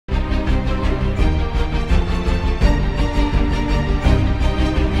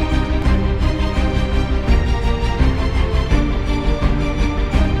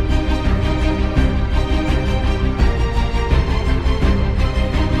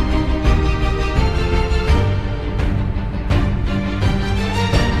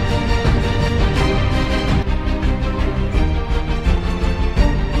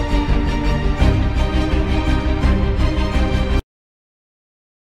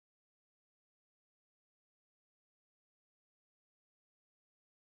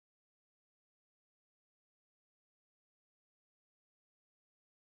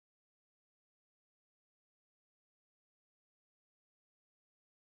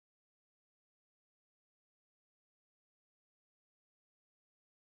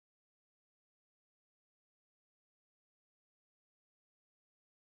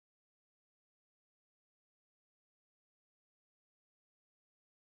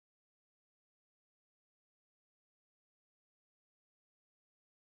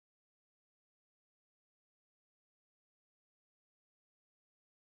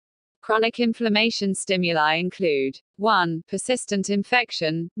Chronic inflammation stimuli include 1. Persistent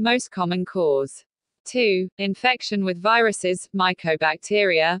infection, most common cause. 2. Infection with viruses,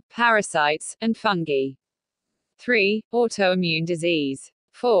 mycobacteria, parasites, and fungi. 3. Autoimmune disease.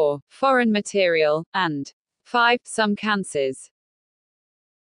 4. Foreign material, and 5. Some cancers.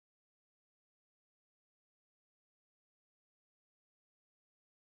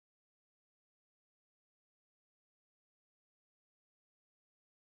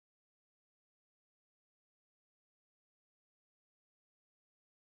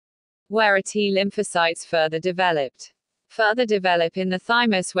 Where are T lymphocytes further developed? Further develop in the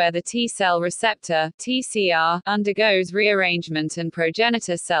thymus, where the T cell receptor, TCR, undergoes rearrangement and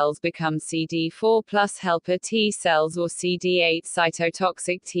progenitor cells become CD4 plus helper T cells or CD8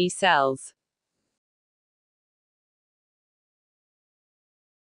 cytotoxic T cells.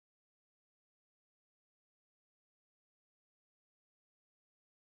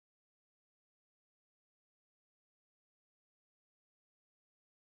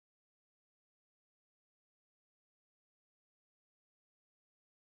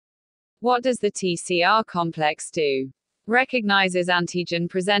 What does the TCR complex do? Recognizes antigen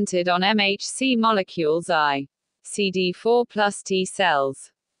presented on MHC molecules I. CD4 plus T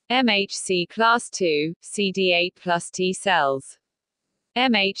cells. MHC class II, CD8 plus T cells.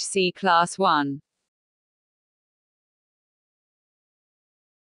 MHC class I.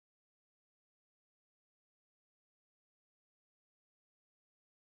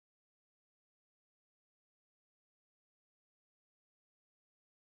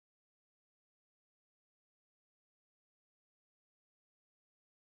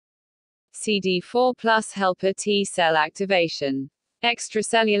 CD4 plus helper T cell activation.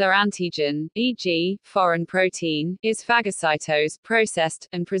 Extracellular antigen, e.g., foreign protein, is phagocytosed, processed,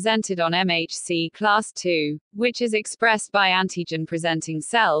 and presented on MHC class II, which is expressed by antigen-presenting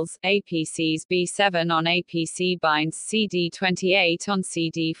cells, APCs. B7 on APC binds CD28 on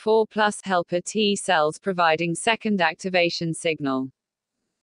CD4 plus helper T cells, providing second activation signal.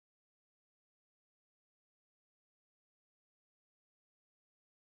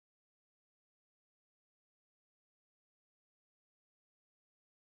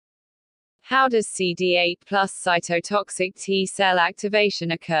 How does CD8 plus cytotoxic T cell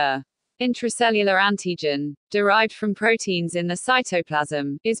activation occur? Intracellular antigen, derived from proteins in the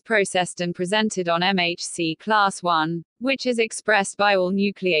cytoplasm, is processed and presented on MHC class I, which is expressed by all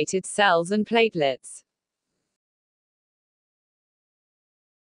nucleated cells and platelets.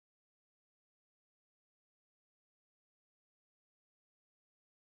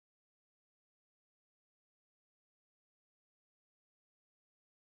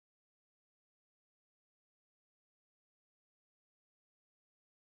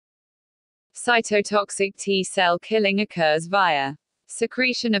 Cytotoxic T cell killing occurs via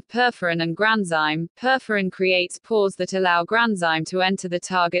secretion of perforin and granzyme. Perforin creates pores that allow granzyme to enter the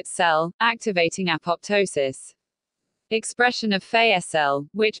target cell, activating apoptosis. Expression of FASL,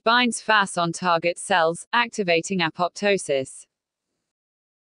 which binds FAS on target cells, activating apoptosis.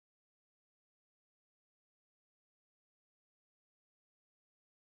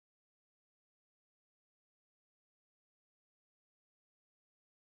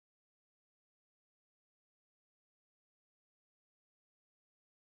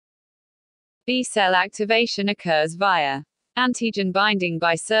 B-cell activation occurs via antigen binding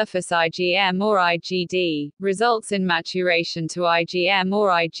by surface IgM or IgD, results in maturation to IgM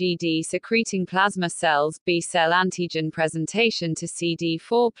or IgD secreting plasma cells. B-cell antigen presentation to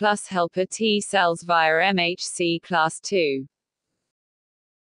CD4 plus helper T cells via MHC class II.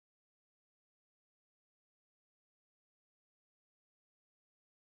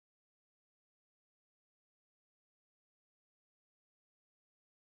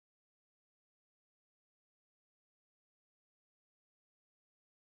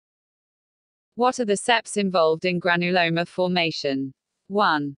 What are the steps involved in granuloma formation?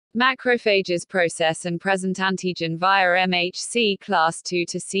 1. Macrophages process and present antigen via MHC class II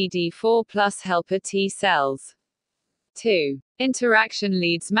to CD4 plus helper T cells. 2. Interaction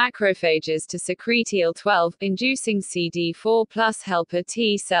leads macrophages to secrete IL-12, inducing CD4 plus helper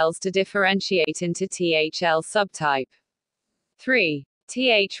T cells to differentiate into THL subtype. 3.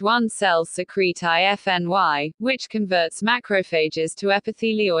 Th1 cells secrete IFNY, which converts macrophages to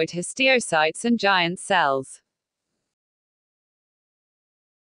epithelioid histiocytes and giant cells.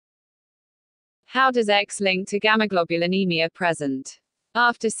 How does X link to gammaglobulinemia present?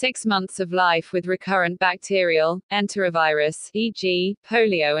 After 6 months of life with recurrent bacterial, enterovirus, e.g.,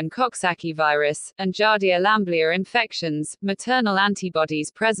 polio and Coxsackie virus, and Giardia-Lamblia infections, maternal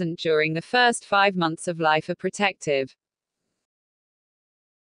antibodies present during the first 5 months of life are protective.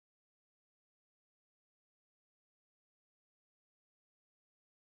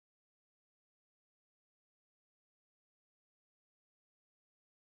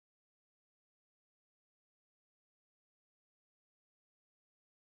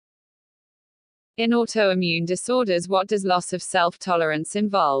 In autoimmune disorders, what does loss of self-tolerance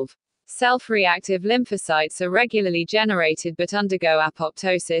involve? Self-reactive lymphocytes are regularly generated but undergo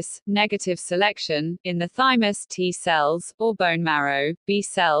apoptosis, negative selection, in the thymus T cells, or bone marrow, B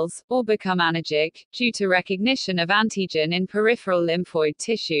cells, or become anergic, due to recognition of antigen in peripheral lymphoid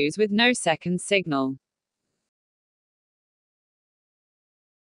tissues with no second signal.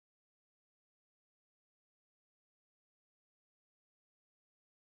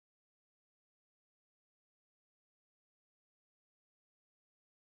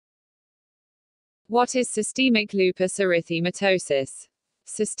 What is systemic lupus erythematosus?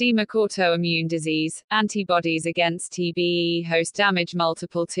 Systemic autoimmune disease, antibodies against TBE host damage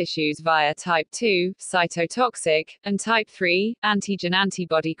multiple tissues via type 2, cytotoxic, and type 3,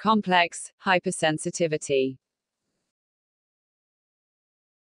 antigen-antibody complex, hypersensitivity.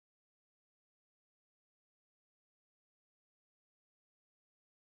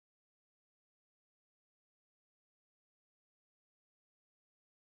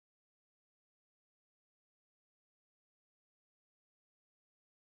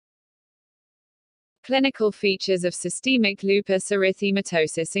 Clinical features of systemic lupus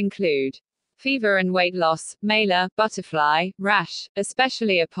erythematosus include fever and weight loss, malar, butterfly, rash,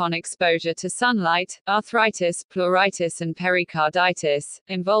 especially upon exposure to sunlight, arthritis, pleuritis and pericarditis,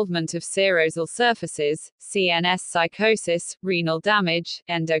 involvement of serosal surfaces, CNS psychosis, renal damage,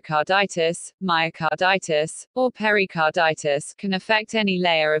 endocarditis, myocarditis, or pericarditis can affect any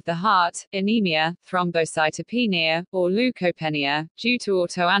layer of the heart, anemia, thrombocytopenia, or leukopenia, due to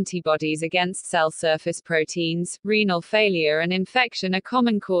autoantibodies against cell surface proteins. Renal failure and infection are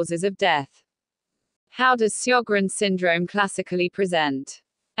common causes of death. How does Sjogren's syndrome classically present?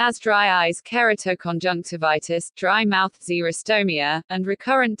 As dry eyes, keratoconjunctivitis, dry mouth, xerostomia, and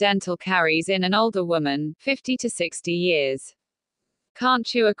recurrent dental caries in an older woman, 50 to 60 years. Can't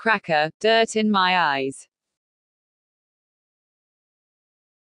chew a cracker, dirt in my eyes.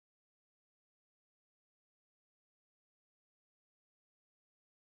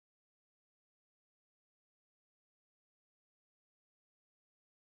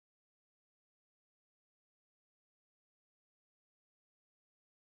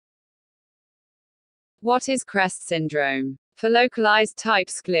 What is Crest syndrome? For localized type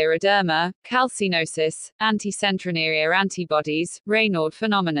scleroderma, calcinosis, anticentrineria antibodies, Raynaud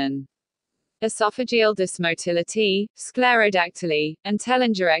phenomenon. Esophageal dysmotility, sclerodactyly, and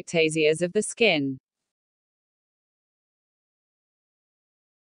telangiectasias of the skin.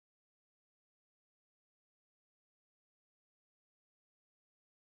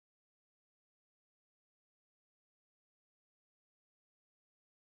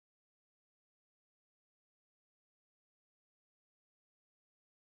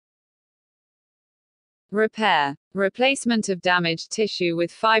 Repair. Replacement of damaged tissue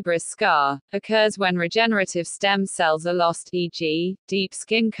with fibrous scar, occurs when regenerative stem cells are lost, e.g., deep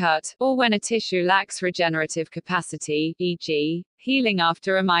skin cut, or when a tissue lacks regenerative capacity, e.g., healing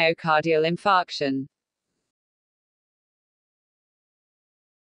after a myocardial infarction.